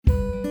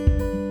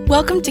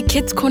Welcome to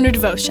Kids Corner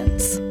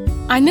Devotions.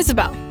 I'm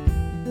Isabel.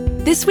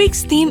 This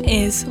week's theme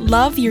is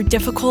Love Your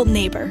Difficult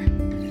Neighbor.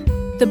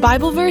 The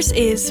Bible verse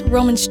is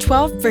Romans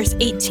 12, verse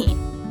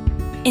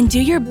 18. And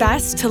do your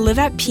best to live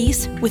at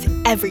peace with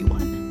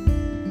everyone.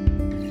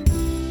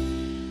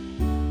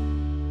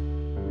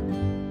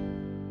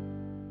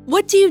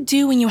 What do you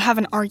do when you have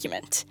an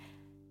argument?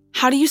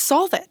 How do you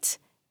solve it?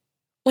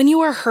 When you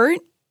are hurt,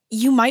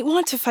 you might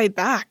want to fight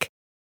back.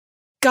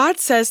 God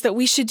says that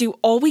we should do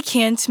all we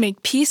can to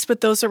make peace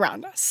with those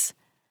around us.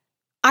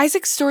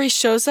 Isaac's story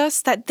shows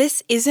us that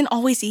this isn't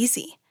always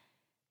easy.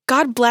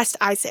 God blessed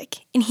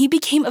Isaac, and he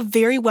became a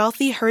very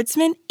wealthy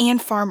herdsman and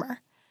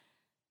farmer.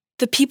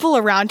 The people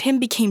around him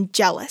became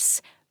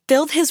jealous,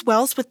 filled his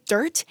wells with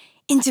dirt,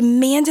 and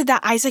demanded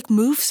that Isaac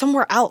move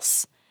somewhere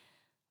else.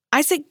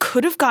 Isaac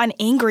could have gotten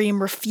angry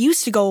and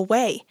refused to go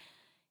away.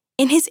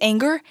 In his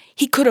anger,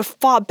 he could have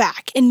fought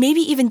back and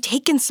maybe even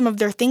taken some of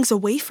their things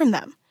away from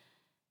them.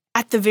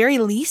 At the very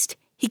least,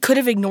 he could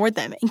have ignored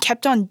them and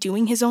kept on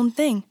doing his own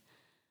thing.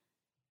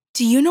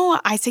 Do you know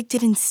what Isaac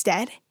did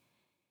instead?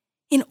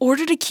 In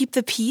order to keep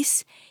the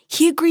peace,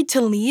 he agreed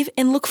to leave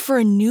and look for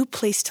a new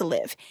place to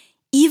live,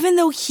 even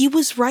though he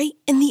was right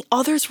and the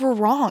others were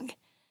wrong.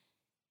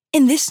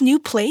 In this new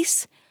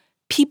place,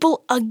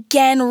 people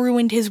again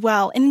ruined his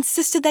well and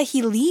insisted that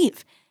he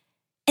leave.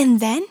 And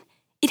then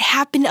it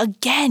happened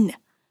again.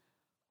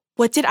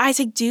 What did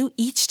Isaac do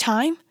each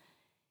time?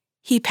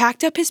 He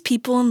packed up his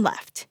people and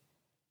left.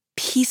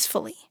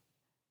 Peacefully.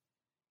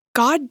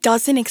 God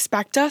doesn't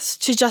expect us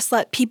to just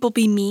let people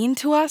be mean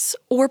to us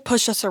or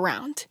push us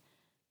around.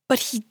 But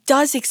He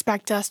does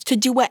expect us to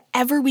do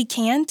whatever we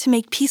can to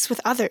make peace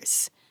with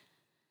others.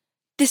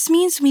 This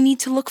means we need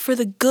to look for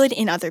the good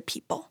in other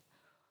people,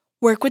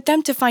 work with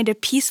them to find a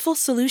peaceful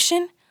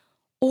solution,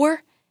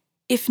 or,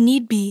 if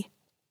need be,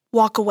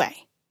 walk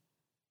away.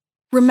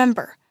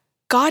 Remember,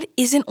 God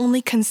isn't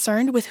only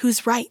concerned with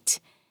who's right.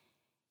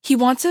 He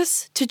wants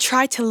us to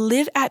try to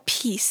live at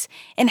peace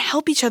and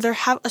help each other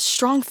have a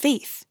strong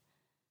faith.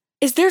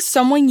 Is there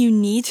someone you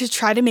need to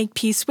try to make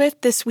peace with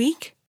this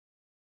week?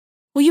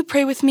 Will you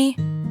pray with me?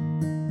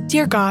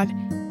 Dear God,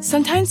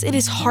 sometimes it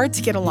is hard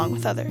to get along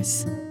with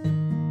others.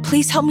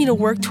 Please help me to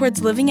work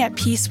towards living at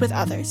peace with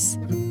others.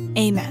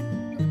 Amen.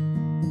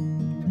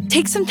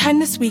 Take some time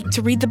this week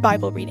to read the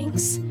Bible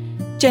readings.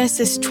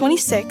 Genesis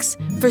 26,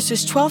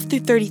 verses 12 through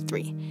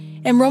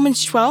 33, and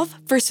Romans 12,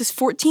 verses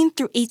 14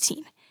 through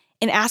 18.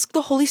 And ask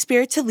the Holy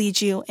Spirit to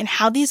lead you in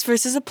how these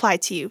verses apply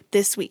to you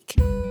this week.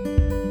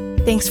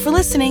 Thanks for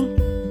listening.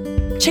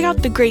 Check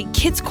out the great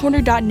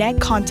kidscorner.net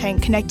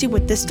content connected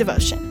with this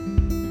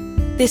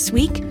devotion. This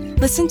week,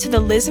 listen to the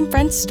Liz and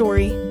Friends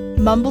story,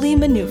 Mumbly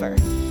Maneuver.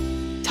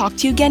 Talk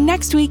to you again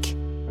next week.